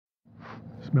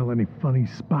Smell any funny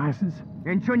spices?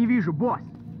 Я ничего не вижу, босс.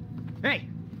 Эй,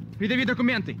 придави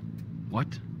документы.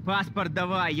 What? Паспорт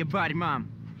давай, ебарь, мам.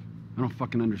 I don't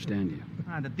fucking understand you.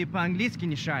 А, да ты по-английски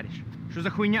не шаришь. Что за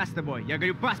хуйня с тобой? Я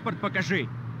говорю, паспорт покажи.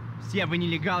 Все вы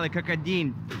нелегалы как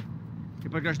один. Ты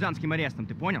под гражданским арестом,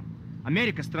 ты понял?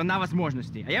 Америка — страна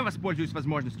возможностей, а я воспользуюсь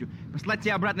возможностью послать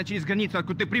тебя обратно через границу,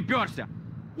 откуда ты приперся.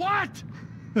 What?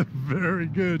 Very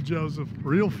good, Joseph.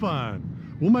 Real fine.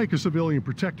 We'll make a civilian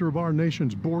protector of our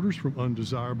nation's borders from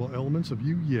undesirable elements of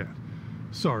you yet.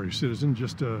 Sorry, citizen,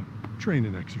 just a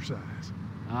training exercise.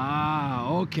 Ah,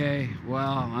 okay.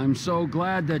 Well, I'm so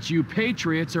glad that you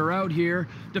patriots are out here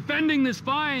defending this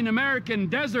fine American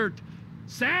desert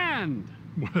sand.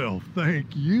 Well,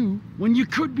 thank you. When you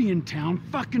could be in town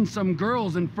fucking some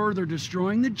girls and further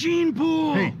destroying the gene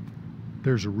pool. Hey,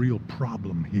 there's a real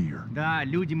problem here. Да,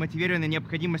 люди, мотивированы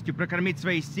необходимостью прокормить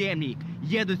свои семьи,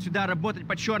 едут сюда работать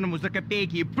по-черному за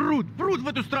копейки и прут в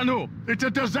эту страну. It's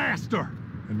a disaster!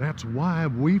 And that's why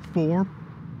we formed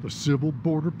the Civil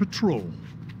Border Patrol.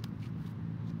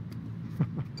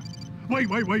 Wait!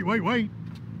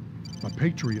 My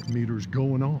Patriot meter's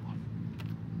going off.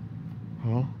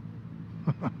 Huh?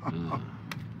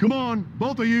 Come on,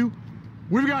 both of you.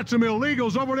 We've got some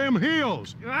illegals over them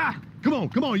hills.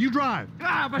 Come on, you drive.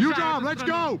 You drive, let's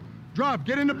go. Drive,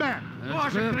 get in the back.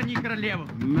 Боже, храни королеву.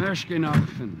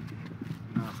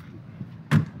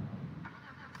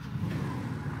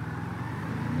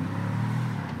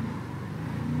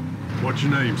 What's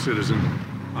your name, citizen?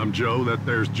 I'm Joe, that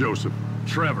there's Joseph.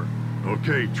 Trevor.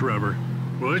 Okay, Trevor.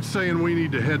 Well, it's saying we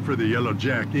need to head for the Yellow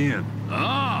Jack Inn.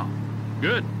 Oh,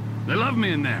 good. They love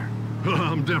me in there.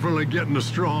 I'm definitely getting a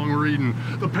strong reading.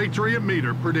 The Patriot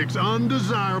meter predicts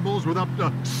undesirables with up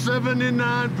to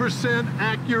 79%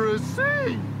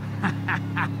 accuracy.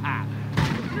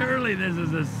 Surely this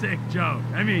is a sick joke.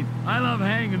 I mean, I love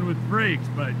hanging with freaks,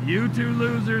 but you two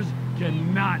losers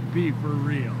cannot be for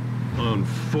real.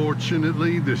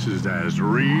 Unfortunately, this is as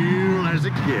real as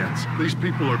it gets. These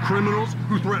people are criminals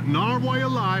who threaten our way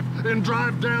of life and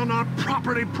drive down our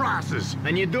property prices.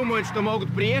 Они думают, что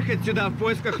могут приехать сюда в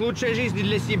поисках лучшей жизни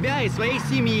для себя и своей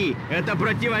семьи. Это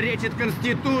противоречит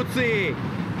Конституции.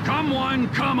 Come one,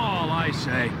 come all, I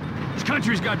say. This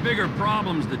country's got bigger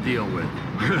problems to deal with.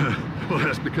 Well,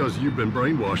 that's because you've been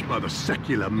brainwashed by the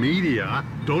secular media.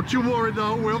 Don't you worry,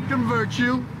 though, we'll convert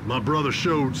you. My brother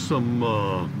showed some,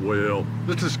 well,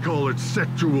 let's just call it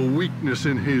sexual weakness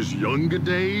in his younger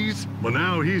days. But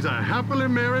now he's a happily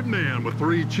married man with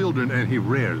 3 children, and he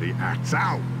rarely acts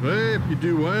out. Well, if you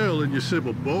do well in your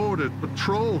Civil Border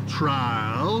Patrol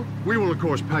trial, we will, of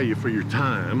course, pay you for your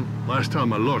time. Last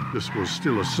time I looked, this was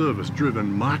still a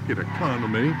service-driven market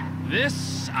economy.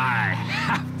 This I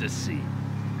have to see.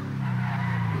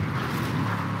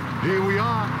 Here we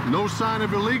are. No sign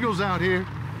of illegals out here.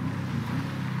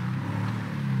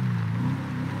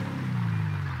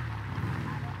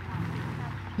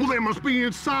 Well, they must be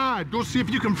inside. Go see if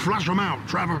you can flush them out,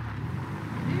 Trevor.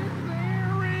 Is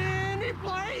there any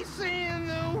place in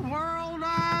the world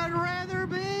I'd rather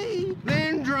be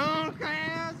than drunk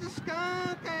as a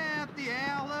skunk at the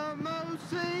Alamo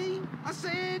Sea? I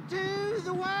said to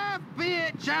the wife,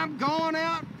 bitch, I'm going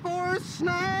out for a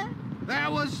snack.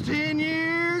 That was 10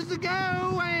 years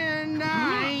ago, and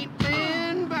I ain't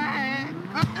been back.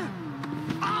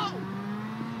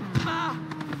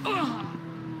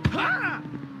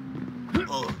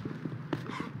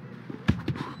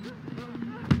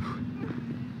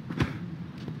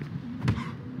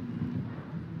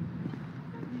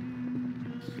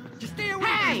 Just stay away.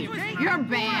 Hey, you're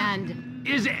banned.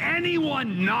 Is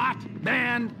anyone not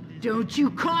banned? Don't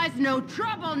you cause no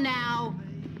trouble now.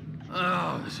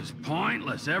 Oh, this is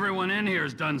pointless. Everyone in here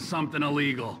has done something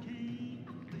illegal.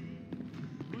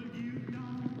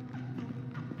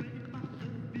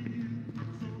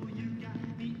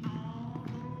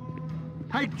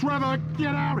 Hey, Trevor,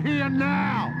 get out here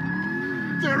now!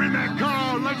 They're in that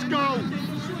car, let's go!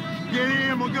 Get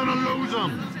in, we're gonna lose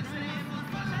them!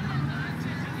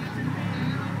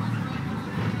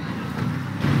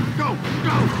 Go!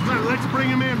 Let's bring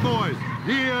him in, boys!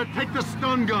 Here, take the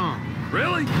stun gun!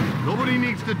 Really? Nobody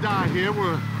needs to die here,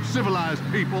 we're civilized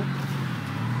people.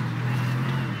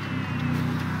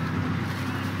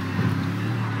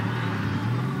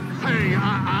 Hey,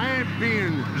 I ain't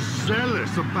being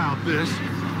zealous about this.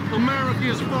 America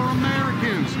is for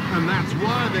Americans, and that's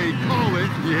why they call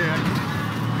it, yeah,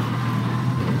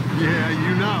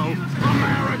 you know,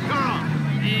 America!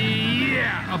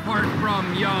 Yeah, apart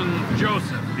from young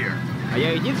Joseph here. А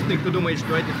я единственный, кто думает,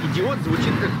 что этот идиот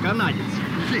звучит как канадец.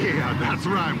 Yeah, that's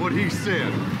right, what he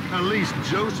said. At least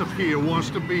Joseph here wants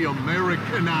to be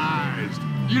Americanized.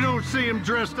 You don't see him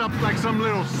dressed up like some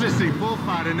little sissy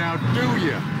bullfighter now, do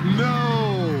you?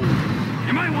 No!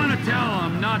 You might want to tell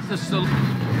him not to salute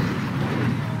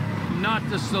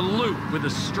with a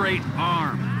straight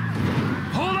arm.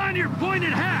 Hold on to your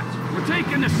pointed hat! We're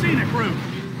taking the scenic route.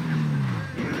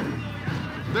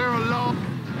 They're a law...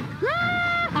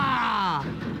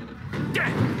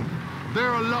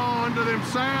 They're a law unto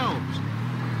themselves.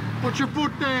 Put your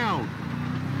foot down.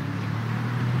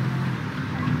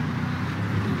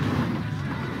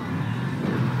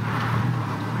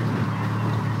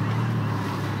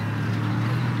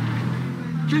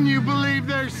 Can you believe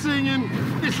they're singing?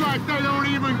 It's like they don't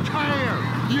even care.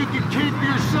 You can keep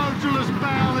your socialist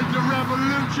ballads of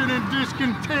revolution and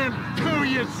discontent to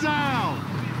yourself.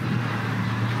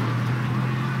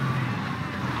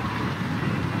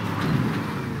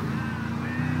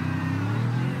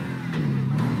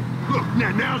 Look,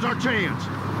 now's our chance.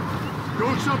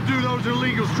 Go subdue those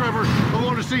illegals, Trevor. I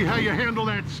want to see how you handle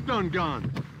that stun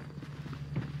gun.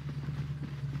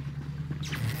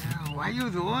 What you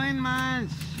doing, man?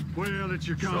 Well, it's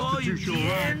your constitutional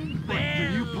right. But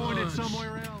can you point it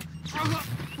somewhere else?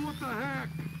 What the heck?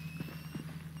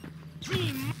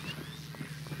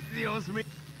 Dios mío.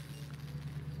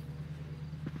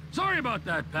 Sorry about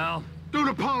that, pal. Don't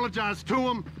apologize to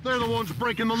them. They're the ones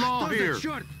breaking the law here.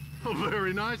 Short. Oh,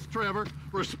 very nice, Trevor.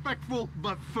 Respectful,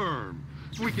 but firm.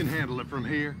 We can handle it from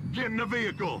here. Get in the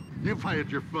vehicle. You've had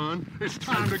your fun. It's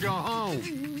time to go home.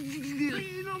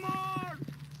 No more.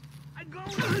 I go.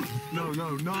 No,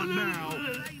 not now.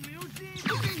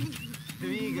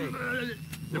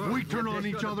 If we turn on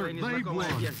each other, they've won.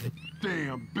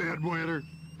 Damn bedwetter.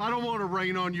 I don't want to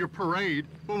rain on your parade,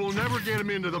 but we'll never get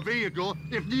him into the vehicle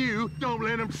if you don't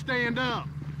let him stand up.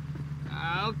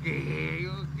 Okay.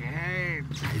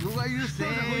 Do what you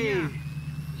say.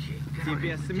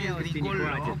 Тебе смелости не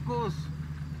хватит.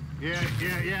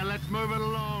 Yeah, let's move it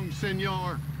along,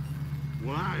 senor.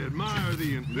 Well, I admire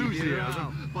the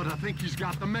enthusiasm, but I think he's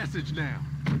got the message now.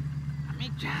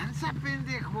 Dame chance,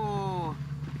 pendejo.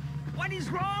 What is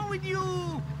wrong with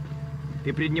you?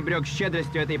 Ты пренебрег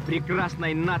щедростью этой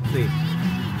прекрасной нации.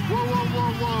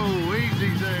 Whoa, easy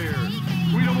there.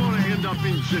 We don't want to end up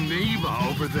in Geneva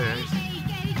over this.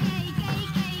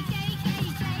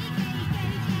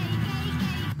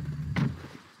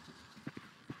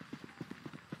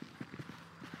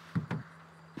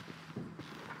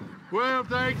 Well,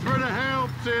 thanks for the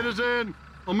help, citizen.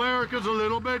 America's a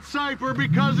little bit safer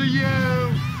because of you.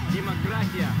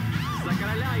 Демократия за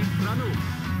короля и страну.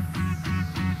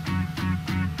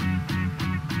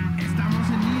 Estamos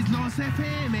en Islos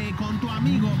FM con tu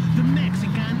amigo, The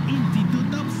Mexican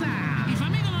Institute of Sound. Mi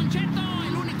amigo Don Cheto,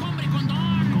 el único hombre con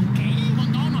don. ¿Con qué?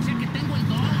 Con don, o sea que tengo el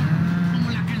don.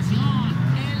 Como la canción.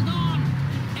 El don.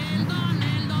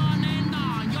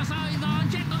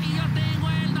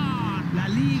 La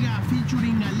Liga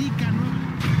featuring Alica, ¿no?